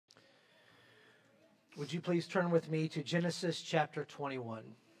Would you please turn with me to Genesis chapter 21?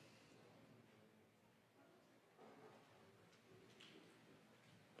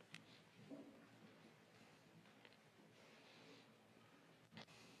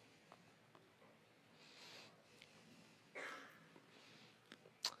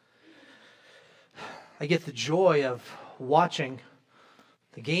 I get the joy of watching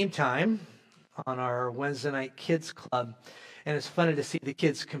the game time on our Wednesday night kids club. And it's funny to see the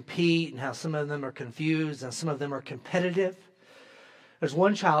kids compete and how some of them are confused and some of them are competitive. There's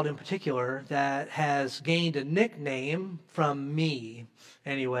one child in particular that has gained a nickname from me.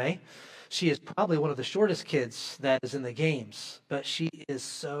 Anyway, she is probably one of the shortest kids that is in the games, but she is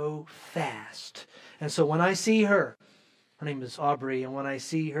so fast. And so when I see her name is Aubrey, and when I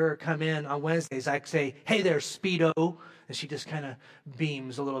see her come in on Wednesdays, I say, "Hey there, Speedo." And she just kind of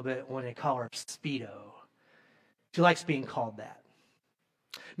beams a little bit when I call her Speedo. She likes being called that.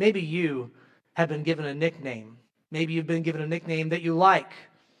 Maybe you have been given a nickname. Maybe you've been given a nickname that you like.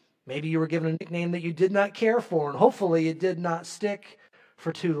 Maybe you were given a nickname that you did not care for, and hopefully it did not stick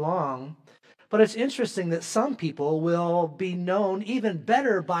for too long. But it's interesting that some people will be known even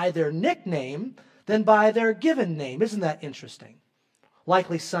better by their nickname than by their given name. Isn't that interesting?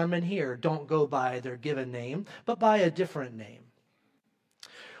 Likely some in here don't go by their given name, but by a different name.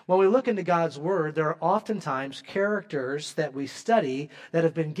 When we look into God's Word, there are oftentimes characters that we study that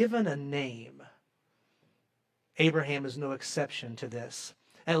have been given a name. Abraham is no exception to this.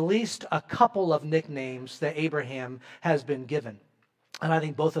 At least a couple of nicknames that Abraham has been given. And I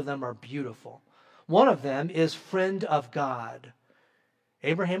think both of them are beautiful. One of them is friend of God.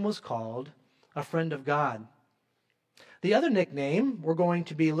 Abraham was called a friend of God. The other nickname, we're going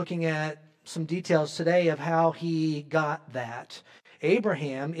to be looking at some details today of how he got that.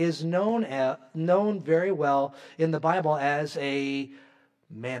 Abraham is known very well in the Bible as a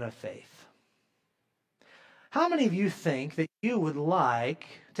man of faith. How many of you think that you would like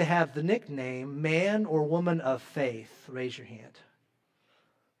to have the nickname man or woman of faith? Raise your hand.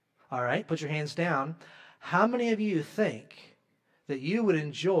 All right, put your hands down. How many of you think that you would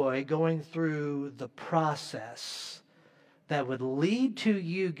enjoy going through the process that would lead to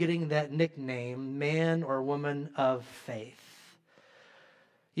you getting that nickname, man or woman of faith?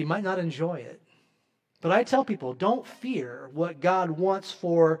 You might not enjoy it. But I tell people, don't fear what God wants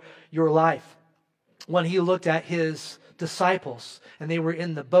for your life. When he looked at his disciples and they were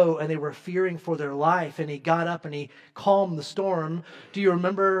in the boat and they were fearing for their life and he got up and he calmed the storm, do you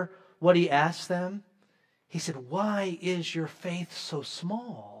remember what he asked them? He said, "Why is your faith so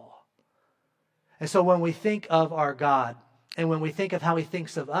small?" And so when we think of our God and when we think of how he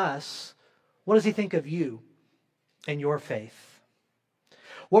thinks of us, what does he think of you and your faith?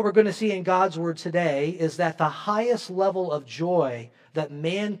 What we're going to see in God's Word today is that the highest level of joy that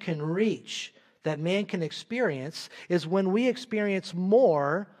man can reach, that man can experience, is when we experience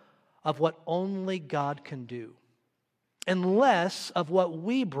more of what only God can do and less of what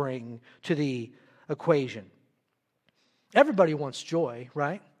we bring to the equation. Everybody wants joy,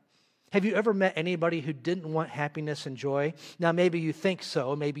 right? Have you ever met anybody who didn't want happiness and joy? Now, maybe you think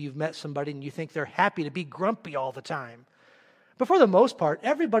so. Maybe you've met somebody and you think they're happy to be grumpy all the time. But for the most part,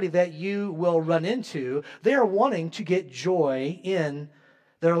 everybody that you will run into, they are wanting to get joy in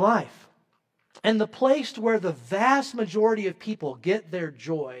their life. And the place where the vast majority of people get their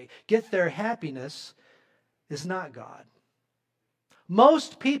joy, get their happiness, is not God.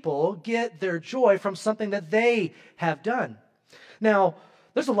 Most people get their joy from something that they have done. Now,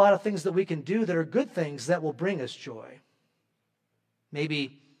 there's a lot of things that we can do that are good things that will bring us joy.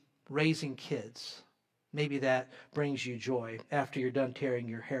 Maybe raising kids. Maybe that brings you joy after you're done tearing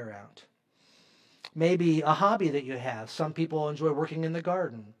your hair out. Maybe a hobby that you have. Some people enjoy working in the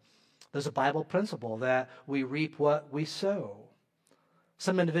garden. There's a Bible principle that we reap what we sow.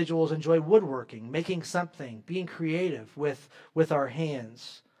 Some individuals enjoy woodworking, making something, being creative with our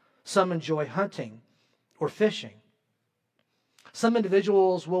hands. Some enjoy hunting or fishing. Some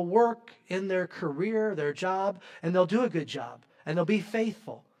individuals will work in their career, their job, and they'll do a good job, and they'll be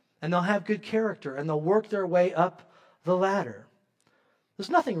faithful, and they'll have good character, and they'll work their way up the ladder. There's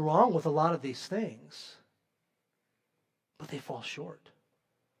nothing wrong with a lot of these things, but they fall short.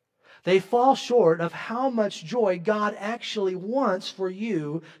 They fall short of how much joy God actually wants for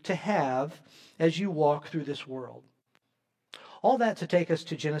you to have as you walk through this world. All that to take us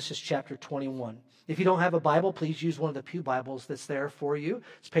to Genesis chapter 21. If you don't have a Bible, please use one of the Pew Bibles that's there for you.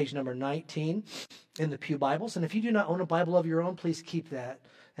 It's page number 19 in the Pew Bibles. And if you do not own a Bible of your own, please keep that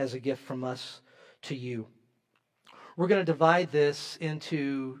as a gift from us to you. We're going to divide this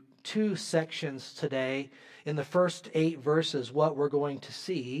into two sections today. In the first 8 verses, what we're going to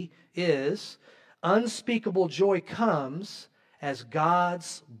see is Unspeakable joy comes as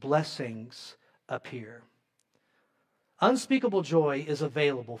God's blessings appear. Unspeakable joy is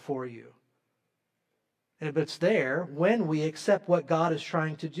available for you. And it's there when we accept what God is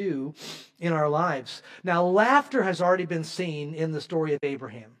trying to do in our lives. Now, laughter has already been seen in the story of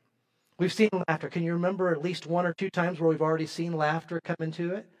Abraham. We've seen laughter. Can you remember at least one or two times where we've already seen laughter come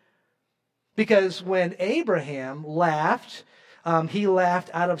into it? Because when Abraham laughed, he laughed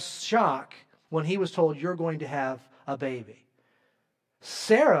out of shock when he was told, you're going to have a baby.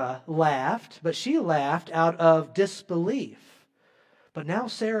 Sarah laughed, but she laughed out of disbelief. But now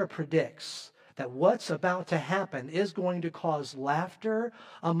Sarah predicts that what's about to happen is going to cause laughter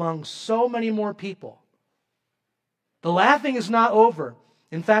among so many more people. The laughing is not over.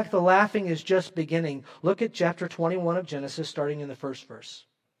 In fact, the laughing is just beginning. Look at chapter 21 of Genesis, starting in the first verse.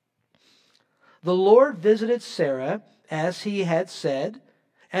 The Lord visited Sarah as he had said,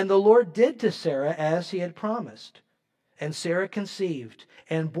 and the Lord did to Sarah as he had promised. And Sarah conceived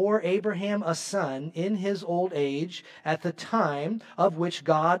and bore Abraham a son in his old age at the time of which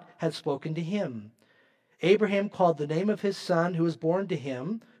God had spoken to him. Abraham called the name of his son who was born to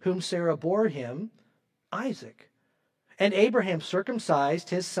him, whom Sarah bore him, Isaac. And Abraham circumcised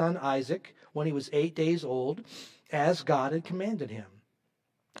his son Isaac when he was 8 days old, as God had commanded him.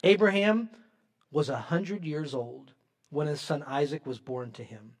 Abraham was 100 years old when his son Isaac was born to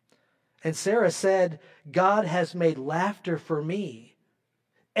him. And Sarah said, God has made laughter for me.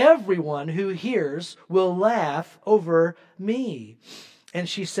 Everyone who hears will laugh over me. And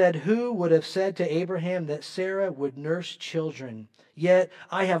she said, who would have said to Abraham that Sarah would nurse children? Yet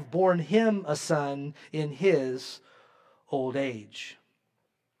I have borne him a son in his old age.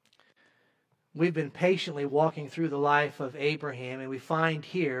 We've been patiently walking through the life of Abraham, and we find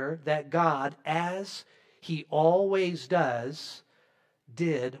here that God, as he always does,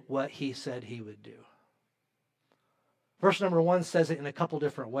 did what he said he would do. Verse number 1 says it in a couple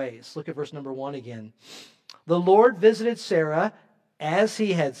different ways. Look at verse number 1 again. The Lord visited Sarah as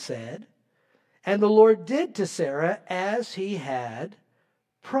he had said, and the Lord did to Sarah as he had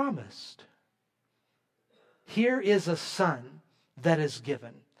promised. Here is a son that is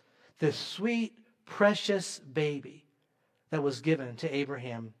given. This sweet, precious baby that was given to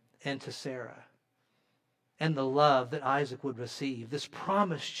Abraham and to Sarah. And the love that Isaac would receive, this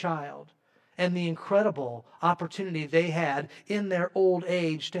promised child, and the incredible opportunity they had in their old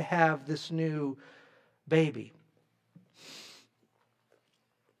age to have this new baby.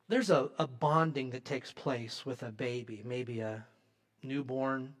 There's a bonding that takes place with a baby, maybe a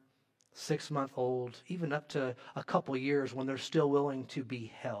newborn, 6-month-old, even up to a couple years when they're still willing to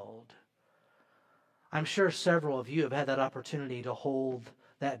be held. I'm sure several of you have had that opportunity to hold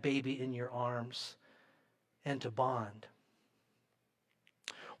that baby in your arms and to bond.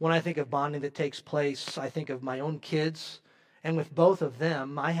 When I think of bonding that takes place, I think of my own kids. And with both of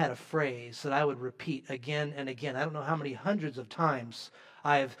them, I had a phrase that I would repeat again and again. I don't know how many hundreds of times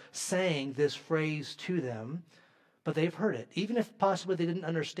I've sang this phrase to them, but they've heard it. Even if possibly they didn't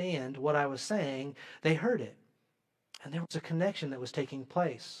understand what I was saying, they heard it. And there was a connection that was taking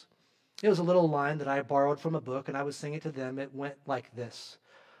place. It was a little line that I borrowed from a book, and I would sing it to them. It went like this.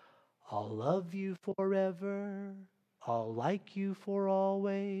 I'll love you forever. I'll like you for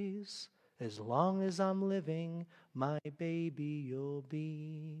always. As long as I'm living, my baby you'll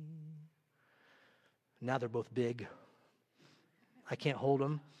be. Now they're both big. I can't hold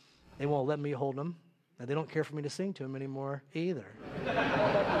them. They won't let me hold them. And they don't care for me to sing to them anymore either.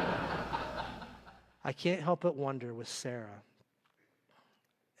 I can't help but wonder with Sarah,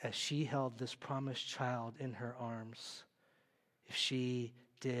 as she held this promised child in her arms, if she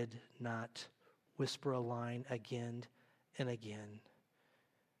did not whisper a line again and again.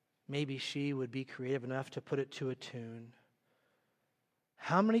 Maybe she would be creative enough to put it to a tune.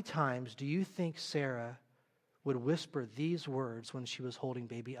 How many times do you think Sarah would whisper these words when she was holding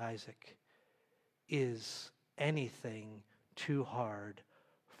baby Isaac? Is anything too hard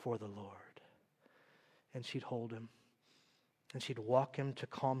for the Lord? And she'd hold him, and she'd walk him to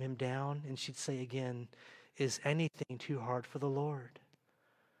calm him down, and she'd say again, is anything too hard for the Lord?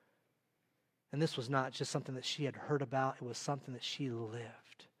 And this was not just something that she had heard about, it was something that she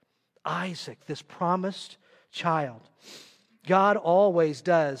lived. Isaac, this promised child. God always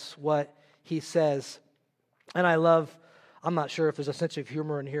does what he says. And I'm not sure if there's a sense of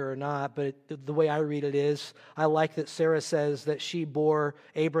humor in here or not, but the way I read it is, I like that Sarah says that she bore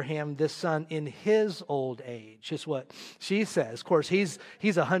Abraham this son in his old age, is what she says. Of course, he's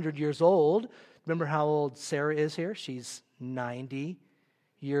 100 years old. Remember how old Sarah is here? She's 90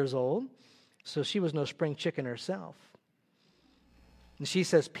 years old. So she was no spring chicken herself. And she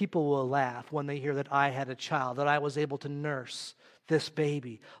says, people will laugh when they hear that I had a child, that I was able to nurse this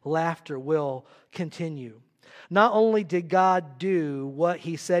baby. Laughter will continue. Not only did God do what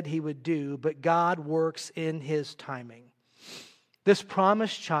he said he would do, but God works in his timing. This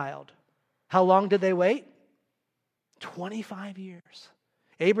promised child, how long did they wait? 25 years.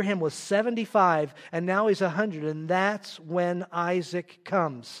 Abraham was 75, and now he's 100, and that's when Isaac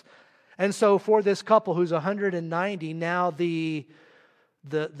comes. And so for this couple who's 190, now the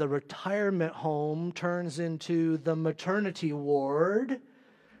retirement home turns into the maternity ward,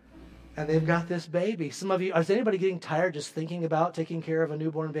 and they've got this baby. Some of you, is anybody getting tired just thinking about taking care of a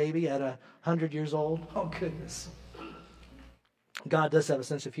newborn baby at 100 years old? Oh, goodness. God does have a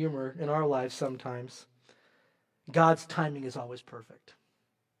sense of humor in our lives sometimes. God's timing is always perfect.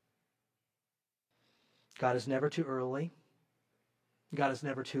 God is never too early. God is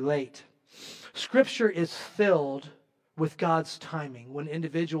never too late. Scripture is filled with God's timing when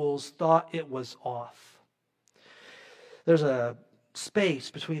individuals thought it was off. There's a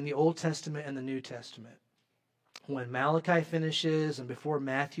space between the Old Testament and the New Testament. When Malachi finishes and before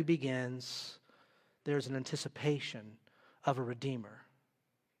Matthew begins, there's an anticipation of a Redeemer,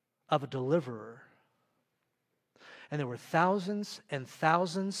 of a deliverer. And there were thousands and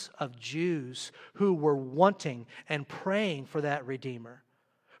thousands of Jews who were wanting and praying for that Redeemer,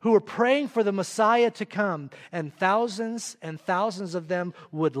 who were praying for the Messiah to come, and thousands of them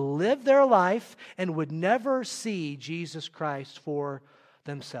would live their life and would never see Jesus Christ for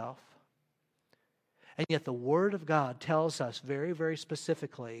themselves. And yet the Word of God tells us very, very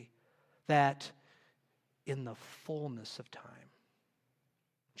specifically that in the fullness of time,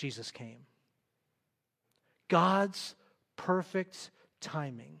 Jesus came. God's perfect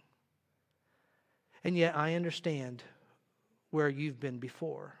timing. And yet I understand where you've been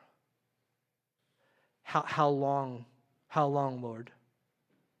before. How long, Lord?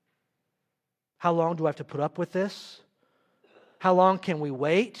 How long do I have to put up with this? How long can we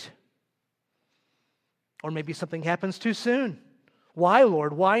wait? Or maybe something happens too soon. Why,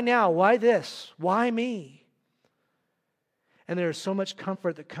 Lord? Why now? Why this? Why me? And there is so much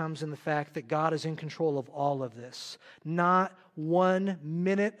comfort that comes in the fact that God is in control of all of this. Not 1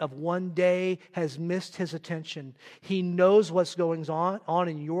 minute of one day has missed his attention. He knows what's going on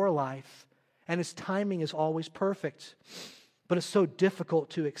in your life, and his timing is always perfect. But it's so difficult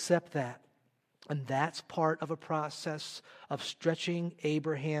to accept that. And that's part of a process of stretching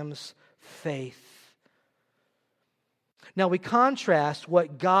Abraham's faith. Now we contrast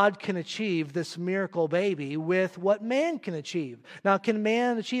what God can achieve, this miracle baby, with what man can achieve. Now, can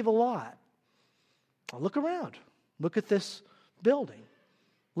man achieve a lot? Well, look around. Look at this building.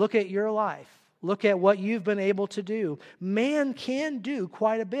 Look at your life. Look at what you've been able to do. Man can do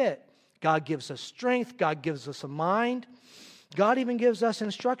quite a bit. God gives us strength. God gives us a mind. God even gives us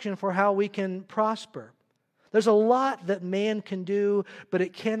instruction for how we can prosper. There's a lot that man can do, but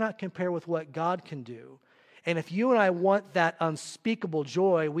it cannot compare with what God can do. And if you and I want that unspeakable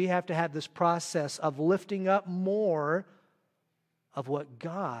joy, we have to have this process of lifting up more of what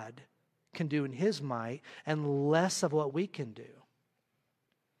God can do in his might and less of what we can do.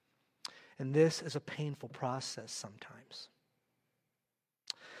 And this is a painful process sometimes.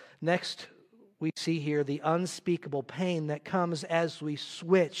 Next, we see here the unspeakable pain that comes as we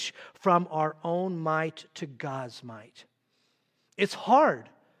switch from our own might to God's might. It's hard.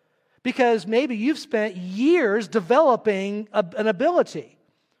 Because maybe you've spent years developing an ability.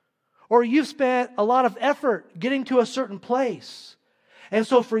 Or you've spent a lot of effort getting to a certain place. And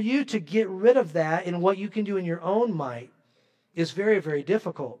so for you to get rid of that in what you can do in your own might is very, very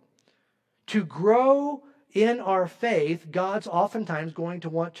difficult. To grow in our faith, God's oftentimes going to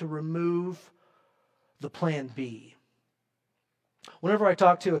want to remove the plan B. Whenever I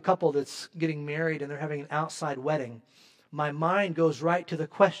talk to a couple that's getting married and they're having an outside wedding, my mind goes right to the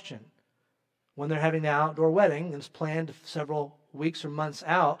question. When they're having the outdoor wedding, and it's planned several weeks or months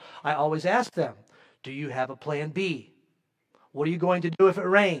out, I always ask them, do you have a plan B? What are you going to do if it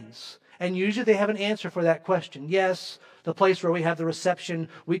rains? And usually they have an answer for that question. Yes, the place where we have the reception,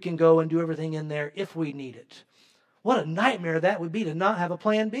 we can go and do everything in there if we need it. What a nightmare that would be to not have a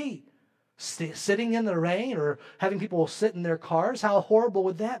plan B. Sitting in the rain or having people sit in their cars, how horrible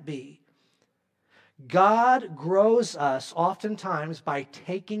would that be? God grows us oftentimes by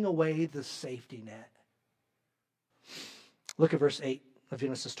taking away the safety net. Look at verse 8 of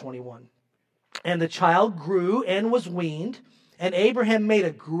Genesis 21. And the child grew and was weaned, and Abraham made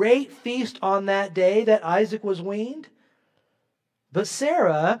a great feast on that day that Isaac was weaned. But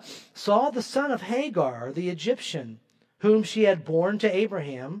Sarah saw the son of Hagar, the Egyptian, whom she had borne to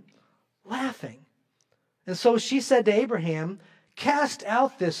Abraham, laughing. And so she said to Abraham, Cast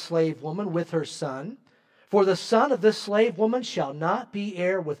out this slave woman with her son, for the son of this slave woman shall not be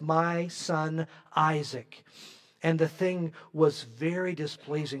heir with my son Isaac. And the thing was very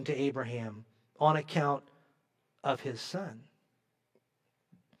displeasing to Abraham on account of his son.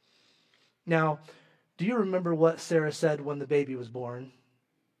 Now, do you remember what Sarah said when the baby was born?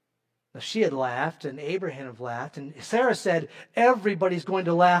 Now, she had laughed and Abraham had laughed. And Sarah said, everybody's going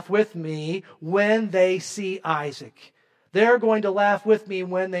to laugh with me when they see Isaac. They're going to laugh with me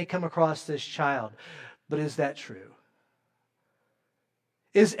when they come across this child. But is that true?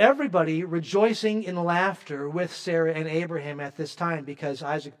 Is everybody rejoicing in laughter with Sarah and Abraham at this time because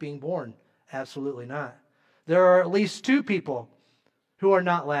Isaac being born? Absolutely not. There are at least two people who are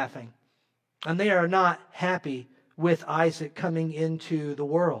not laughing. And they are not happy with Isaac coming into the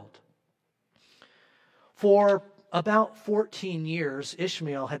world. For about 14 years,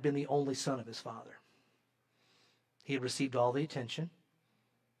 Ishmael had been the only son of his father. He had received all the attention.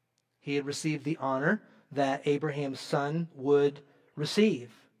 He had received the honor that Abraham's son would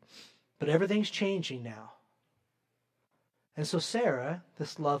receive. But everything's changing now. And so Sarah,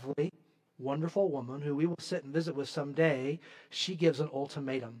 this lovely, wonderful woman who we will sit and visit with someday, she gives an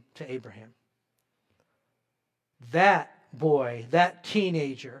ultimatum to Abraham. That boy, that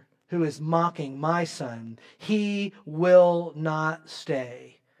teenager who is mocking my son, he will not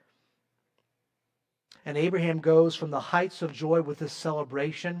stay. And Abraham goes from the heights of joy with this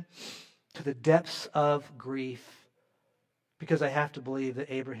celebration to the depths of grief, because I have to believe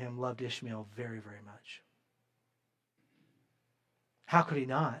that Abraham loved Ishmael very, very much. How could he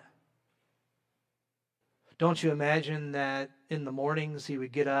not? Don't you imagine that in the mornings he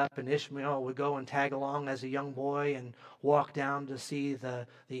would get up and Ishmael would go and tag along as a young boy and walk down to see the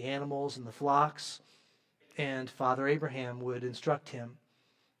animals and the flocks, and Father Abraham would instruct him,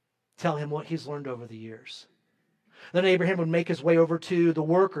 tell him what he's learned over the years. Then Abraham would make his way over to the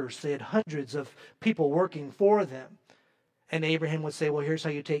workers. They had hundreds of people working for them. And Abraham would say, well, here's how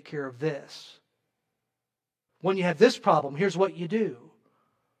you take care of this. When you have this problem, here's what you do.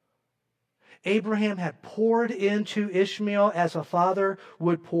 Abraham had poured into Ishmael as a father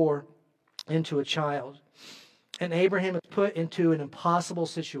would pour into a child. And Abraham is put into an impossible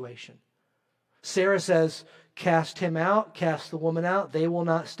situation. Sarah says, cast him out, cast the woman out. They will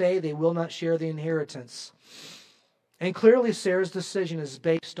not stay. They will not share the inheritance. And clearly Sarah's decision is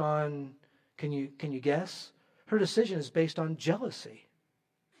based on, can you guess? Her decision is based on jealousy.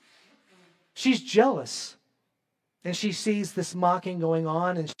 She's jealous. And she sees this mocking going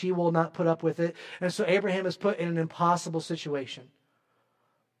on, and she will not put up with it. And so Abraham is put in an impossible situation.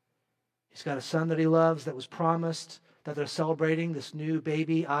 He's got a son that he loves, that was promised, that they're celebrating, this new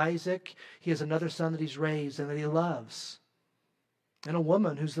baby, Isaac. He has another son that he's raised and that he loves. And a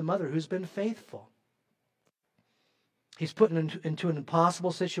woman who's the mother, who's been faithful. He's put into an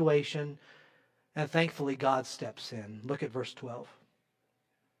impossible situation, and thankfully God steps in. Look at verse 12.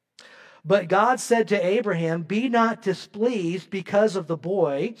 But God said to Abraham, be not displeased because of the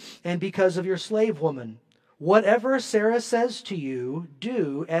boy and because of your slave woman. Whatever Sarah says to you,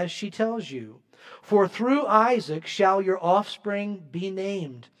 do as she tells you. For through Isaac shall your offspring be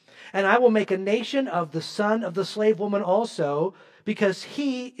named. And I will make a nation of the son of the slave woman also, because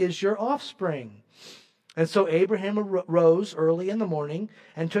he is your offspring. And so Abraham arose early in the morning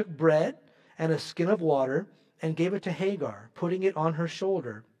and took bread and a skin of water and gave it to Hagar, putting it on her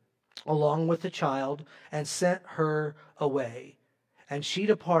shoulder, along with the child, and sent her away. And she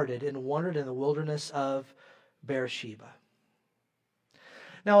departed and wandered in the wilderness of Beersheba.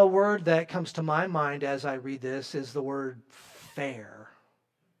 Now, a word that comes to my mind as I read this is the word fair.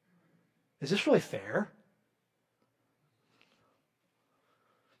 Is this really fair?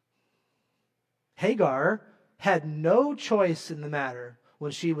 Hagar had no choice in the matter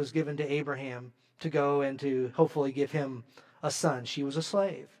when she was given to Abraham to go and to hopefully give him a son. She was a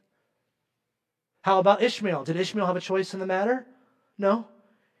slave. How about Ishmael? Did Ishmael have a choice in the matter? No.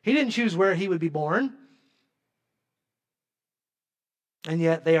 He didn't choose where he would be born. And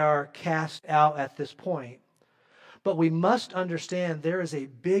yet they are cast out at this point. But we must understand there is a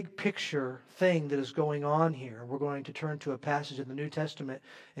big picture thing that is going on here. We're going to turn to a passage in the New Testament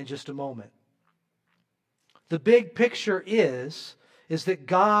in just a moment. The big picture is that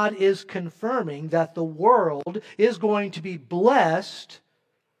God is confirming that the world is going to be blessed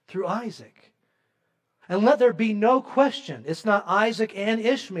through Isaac. And let there be no question, it's not Isaac and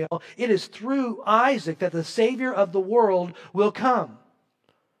Ishmael. It is through Isaac that the Savior of the world will come.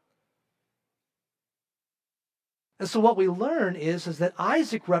 And so what we learn is that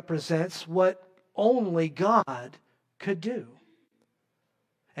Isaac represents what only God could do.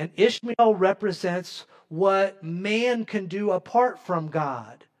 And Ishmael represents what man can do apart from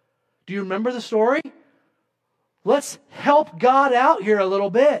God. Do you remember the story? Let's help God out here a little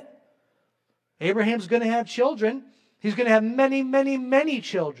bit. Abraham's going to have children. He's going to have many, many, many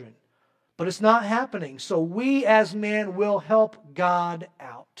children. But it's not happening. So we as man will help God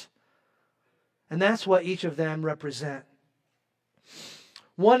out. And that's what each of them represent.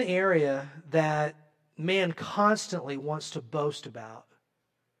 One area that man constantly wants to boast about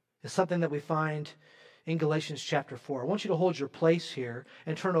is something that we find in Galatians chapter 4. I want you to hold your place here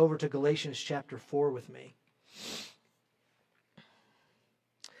and turn over to Galatians chapter 4 with me.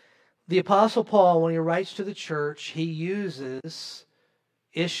 The Apostle Paul, when he writes to the church, he uses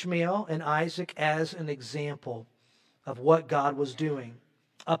Ishmael and Isaac as an example of what God was doing.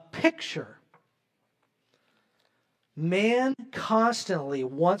 A picture. Man constantly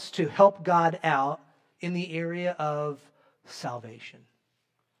wants to help God out in the area of salvation.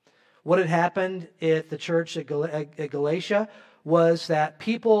 What had happened at the church at Galatia was that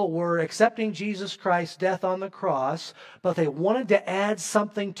people were accepting Jesus Christ's death on the cross, but they wanted to add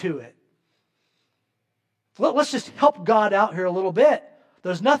something to it. Let's just help God out here a little bit.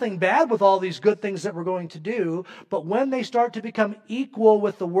 There's nothing bad with all these good things that we're going to do, but when they start to become equal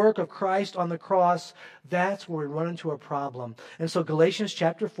with the work of Christ on the cross, that's where we run into a problem. And so Galatians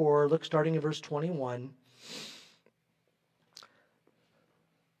chapter 4, look starting in verse 21.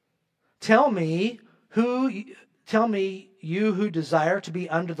 Tell me, you who desire to be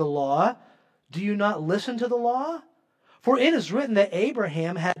under the law, do you not listen to the law? For it is written that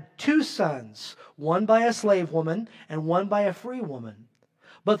Abraham had 2 sons, one by a slave woman and one by a free woman.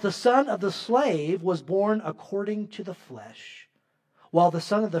 But the son of the slave was born according to the flesh, while the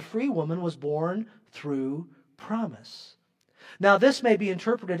son of the free woman was born through promise. Now this may be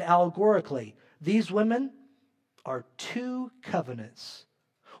interpreted allegorically. These women are 2 covenants.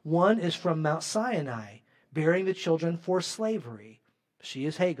 One is from Mount Sinai, bearing the children for slavery. She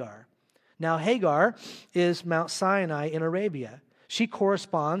is Hagar. Now Hagar is Mount Sinai in Arabia. She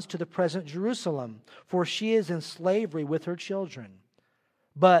corresponds to the present Jerusalem, for she is in slavery with her children.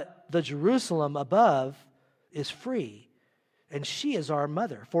 But the Jerusalem above is free, and she is our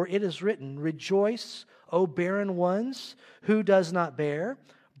mother. For it is written, Rejoice, O barren ones, who does not bear.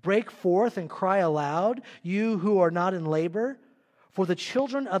 Break forth and cry aloud, you who are not in labor. For the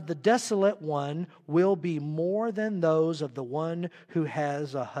children of the desolate one will be more than those of the one who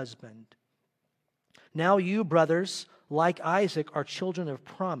has a husband. Now you, brothers, like Isaac, are children of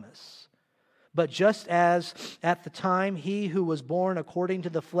promise. But just as at the time he who was born according to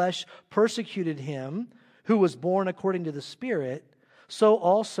the flesh persecuted him, who was born according to the Spirit, so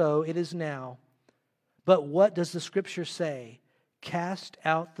also it is now. But what does the Scripture say? Cast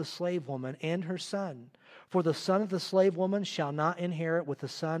out the slave woman and her son. For the son of the slave woman shall not inherit with the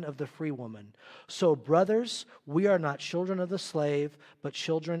son of the free woman. So, brothers, we are not children of the slave, but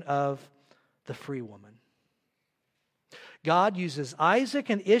children of the free woman. God uses Isaac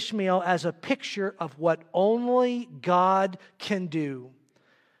and Ishmael as a picture of what only God can do.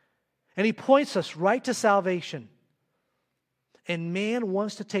 And he points us right to salvation. And man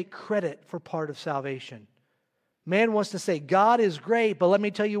wants to take credit for part of salvation. Man wants to say, God is great, but let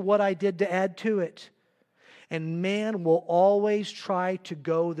me tell you what I did to add to it. And man will always try to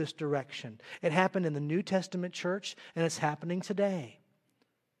go this direction. It happened in the New Testament church, and it's happening today.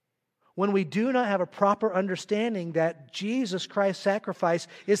 When we do not have a proper understanding that Jesus Christ's sacrifice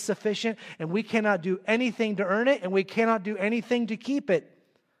is sufficient and we cannot do anything to earn it and we cannot do anything to keep it.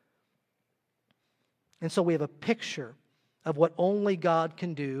 And so we have a picture of what only God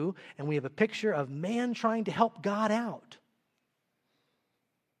can do, and we have a picture of man trying to help God out.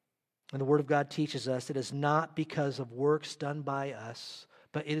 And the Word of God teaches us it is not because of works done by us,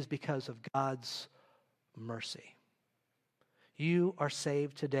 but it is because of God's mercy. You are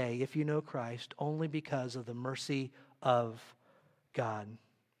saved today, if you know Christ, only because of the mercy of God.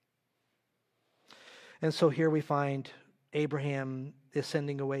 And so here we find Abraham is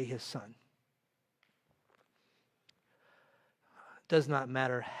sending away his son. It does not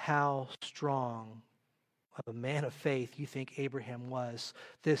matter how strong of a man of faith you think Abraham was.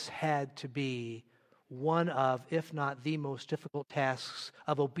 This had to be one of, if not the most difficult tasks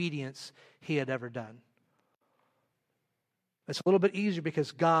of obedience he had ever done. It's a little bit easier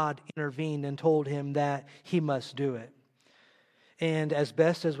because God intervened and told him that he must do it. And as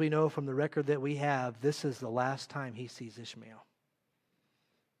best as we know from the record that we have, this is the last time he sees Ishmael.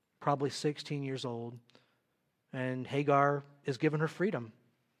 Probably 16 years old. And Hagar is given her freedom.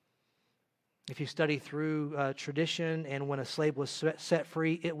 If you study through tradition, and when a slave was set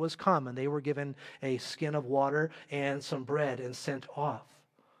free, it was common. They were given a skin of water and some bread and sent off.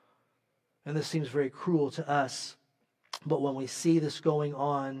 And this seems very cruel to us. But when we see this going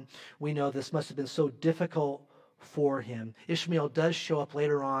on, we know this must have been so difficult for him. Ishmael does show up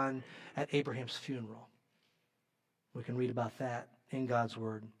later on at Abraham's funeral. We can read about that in God's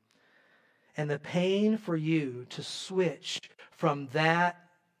Word. And the pain for you to switch from that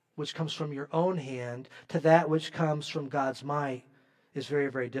which comes from your own hand to that which comes from God's might is very,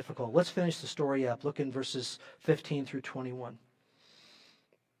 very difficult. Let's finish the story up. Look in verses 15 through 21.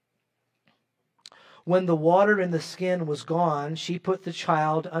 When the water in the skin was gone, she put the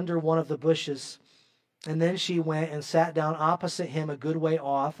child under one of the bushes. And then she went and sat down opposite him a good way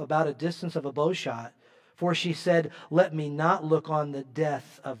off, about a distance of a bow shot. For she said, "Let me not look on the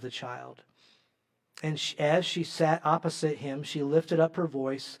death of the child." And as she sat opposite him, she lifted up her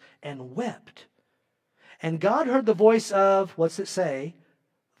voice and wept. And God heard the voice of, what's it say?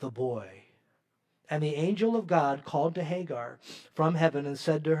 The boy. And the angel of God called to Hagar from heaven and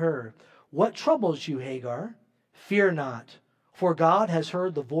said to her, "What troubles you, Hagar? Fear not, for God has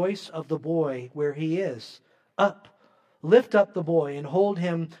heard the voice of the boy where he is. Up, lift up the boy and hold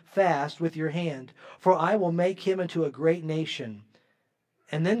him fast with your hand, for I will make him into a great nation."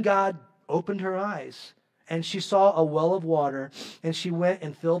 And then God opened her eyes, and she saw a well of water, and she went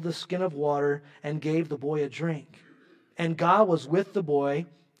and filled the skin of water and gave the boy a drink. And God was with the boy,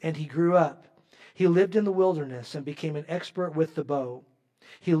 and he grew up. He lived in the wilderness and became an expert with the bow.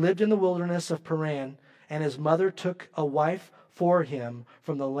 He lived in the wilderness of Paran, and his mother took a wife for him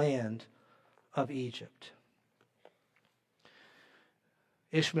from the land of Egypt.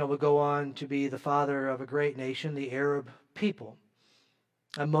 Ishmael would go on to be the father of a great nation, the Arab people.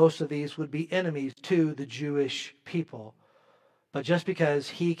 And most of these would be enemies to the Jewish people. But just because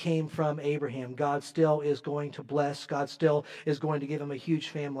he came from Abraham, God still is going to bless. God still is going to give him a huge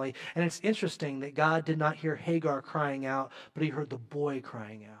family. And it's interesting that God did not hear Hagar crying out, but he heard the boy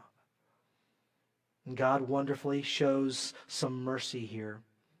crying out. And God wonderfully shows some mercy here.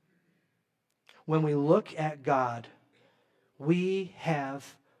 When we look at God, we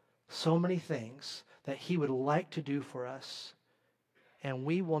have so many things that he would like to do for us. And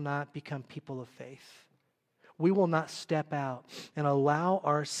we will not become people of faith. We will not step out and allow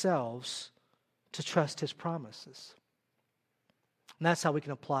ourselves to trust his promises. And that's how we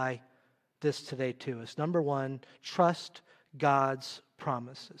can apply this today to us. Number one, trust God's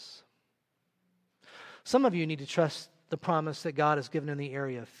promises. Some of you need to trust the promise that God has given in the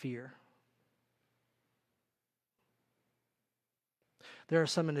area of fear. There are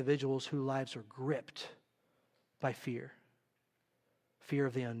some individuals whose lives are gripped by fear. Fear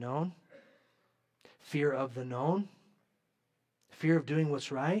of the unknown, fear of the known, fear of doing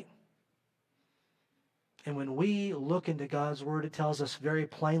what's right. And when we look into God's Word, it tells us very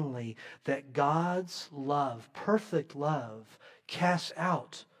plainly that God's love, perfect love, casts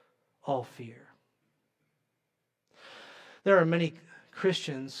out all fear. There are many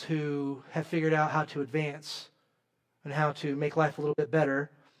Christians who have figured out how to advance and how to make life a little bit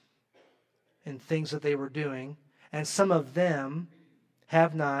better in things that they were doing. And some of them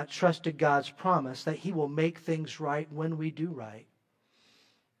have not trusted God's promise that he will make things right when we do right.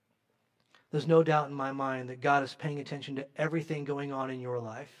 There's no doubt in my mind that God is paying attention to everything going on in your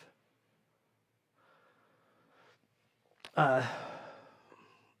life. I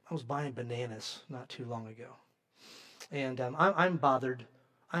was buying bananas not too long ago. And I'm bothered.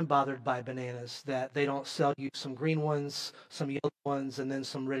 I'm bothered by bananas, that they don't sell you some green ones, some yellow ones, and then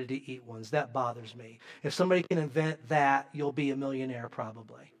some ready-to-eat ones. That bothers me. If somebody can invent that, you'll be a millionaire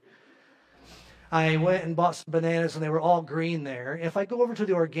probably. I went and bought some bananas, and they were all green there. If I go over to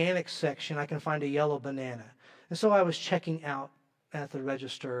the organic section, I can find a yellow banana. And so I was checking out at the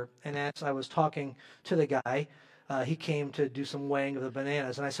register, and as I was talking to the guy, he came to do some weighing of the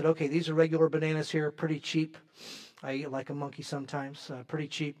bananas. And I said, "Okay, these are regular bananas here, pretty cheap. I eat like a monkey sometimes, pretty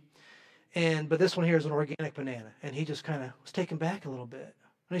cheap. But this one here is an organic banana." And he just kind of was taken back a little bit.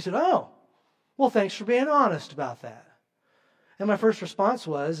 And he said, "Oh, well, thanks for being honest about that." And my first response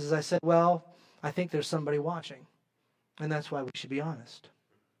was, I said, "Well, I think there's somebody watching. And that's why we should be honest."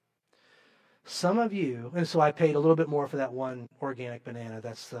 Some of you, and so I paid a little bit more for that one organic banana.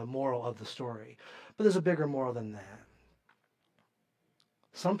 That's the moral of the story. But there's a bigger moral than that.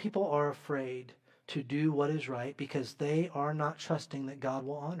 Some people are afraid to do what is right because they are not trusting that God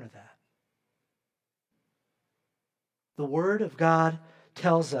will honor that. The Word of God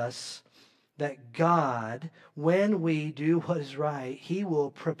tells us that God, when we do what is right, he will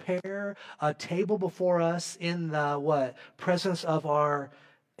prepare a table before us in the what? Presence of our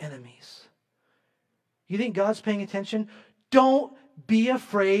enemies. You think God's paying attention? Don't be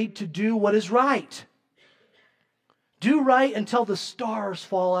afraid to do what is right. Do right until the stars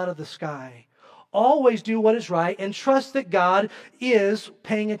fall out of the sky. Always do what is right and trust that God is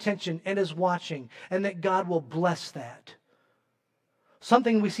paying attention and is watching and that God will bless that.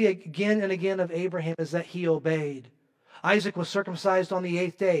 Something we see again and again of Abraham is that he obeyed. Isaac was circumcised on the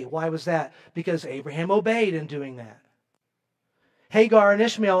 8th day. Why was that? Because Abraham obeyed in doing that. Hagar and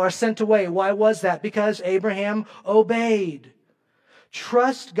Ishmael are sent away. Why was that? Because Abraham obeyed.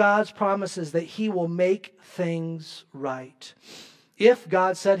 Trust God's promises that He will make things right. If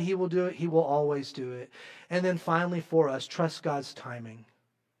God said He will do it, He will always do it. And then finally for us, trust God's timing.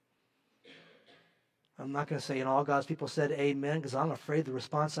 I'm not going to say, and all God's people said amen, because I'm afraid the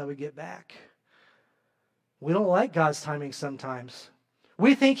response I would get back. We don't like God's timing sometimes.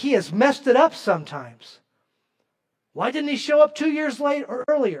 We think He has messed it up sometimes. Why didn't He show up 2 years late or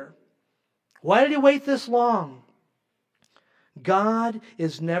earlier? Why did He wait this long? God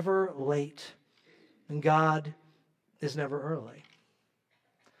is never late, and God is never early.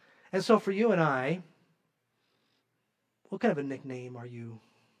 And so for you and I, what kind of a nickname are you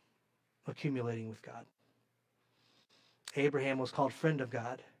accumulating with God? Abraham was called friend of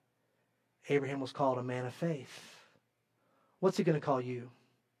God. Abraham was called a man of faith. What's He going to call you?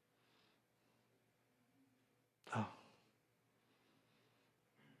 Oh.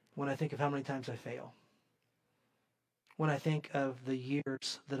 When I think of how many times I fail, when I think of the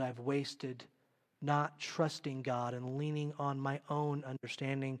years that I've wasted not trusting God and leaning on my own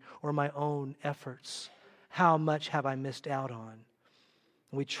understanding or my own efforts, how much have I missed out on?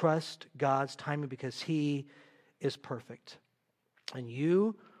 We trust God's timing because He is perfect. And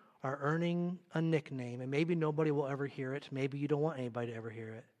you are earning a nickname, and maybe nobody will ever hear it. Maybe you don't want anybody to ever hear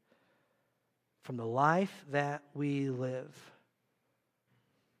it. From the life that we live.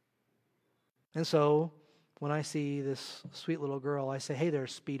 And so, when I see this sweet little girl, I say, hey there,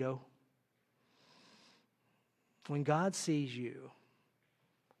 Speedo. When God sees you,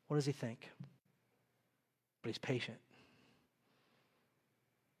 what does He think? But He's patient.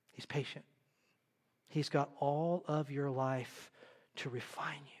 He's patient. He's got all of your life to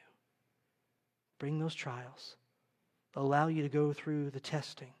refine you. Bring those trials. Allow you to go through the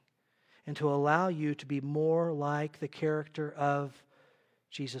testing. And to allow you to be more like the character of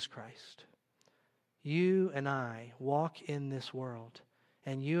Jesus Christ. You and I walk in this world,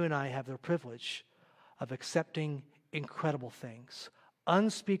 and you and I have the privilege of accepting incredible things,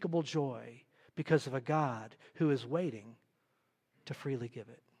 unspeakable joy, because of a God who is waiting to freely give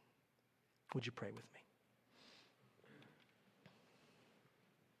it. Would you pray with me?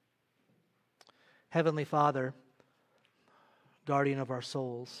 Heavenly Father, guardian of our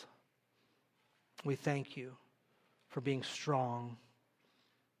souls, we thank You for being strong.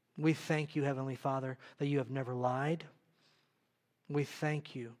 We thank You, Heavenly Father, that You have never lied. We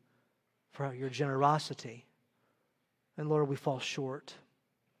thank You for Your generosity. And Lord, we fall short.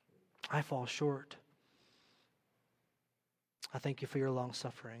 I fall short. I thank You for Your long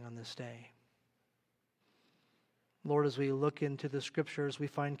suffering on this day. Lord, as we look into the Scriptures, we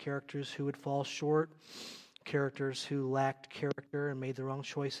find characters who would fall short, characters who lacked character and made the wrong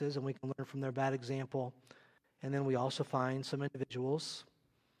choices, and we can learn from their bad example. And then we also find some individuals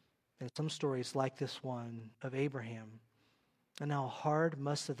and some stories like this one of Abraham. And how hard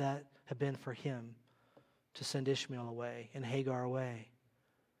must that have been for him to send Ishmael away and Hagar away.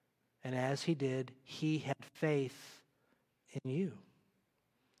 And as he did, he had faith in You.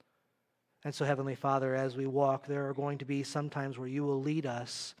 And so, Heavenly Father, as we walk, there are going to be some times where You will lead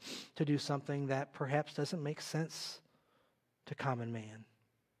us to do something that perhaps doesn't make sense to common man.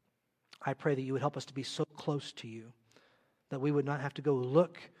 I pray that You would help us to be so close to You that we would not have to go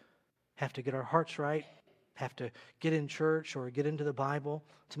look, have to get our hearts right, have to get in church or get into the Bible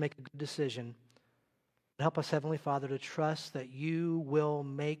to make a good decision. Help us, Heavenly Father, to trust that You will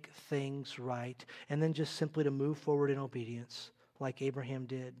make things right, and then just simply to move forward in obedience like Abraham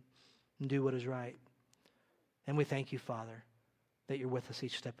did and do what is right. And we thank You, Father, that You're with us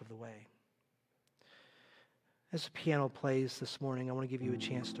each step of the way. As the piano plays this morning, I want to give you a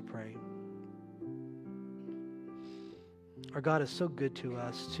chance to pray. Our God is so good to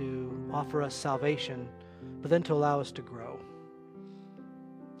us to offer us salvation, but then to allow us to grow.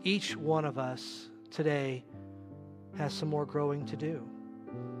 Each one of us today has some more growing to do.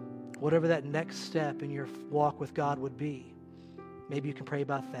 Whatever that next step in your walk with God would be, maybe you can pray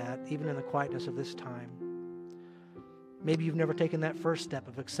about that, even in the quietness of this time. Maybe you've never taken that first step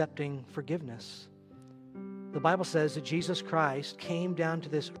of accepting forgiveness. The Bible says that Jesus Christ came down to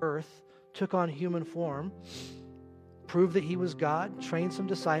this earth, took on human form, proved that He was God, trained some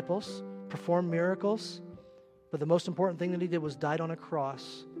disciples, performed miracles, but the most important thing that He did was died on a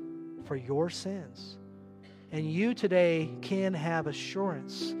cross for your sins. And you today can have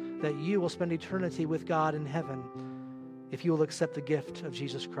assurance that you will spend eternity with God in heaven if you will accept the gift of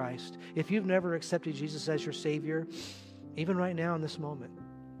Jesus Christ. If you've never accepted Jesus as your Savior, even right now in this moment,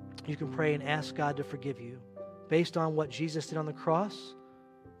 you can pray and ask God to forgive you based on what Jesus did on the cross,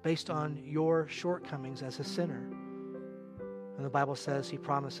 based on your shortcomings as a sinner. And the Bible says he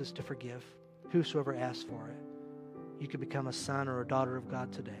promises to forgive whosoever asks for it. You can become a son or a daughter of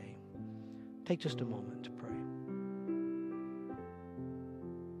God today. Take just a moment to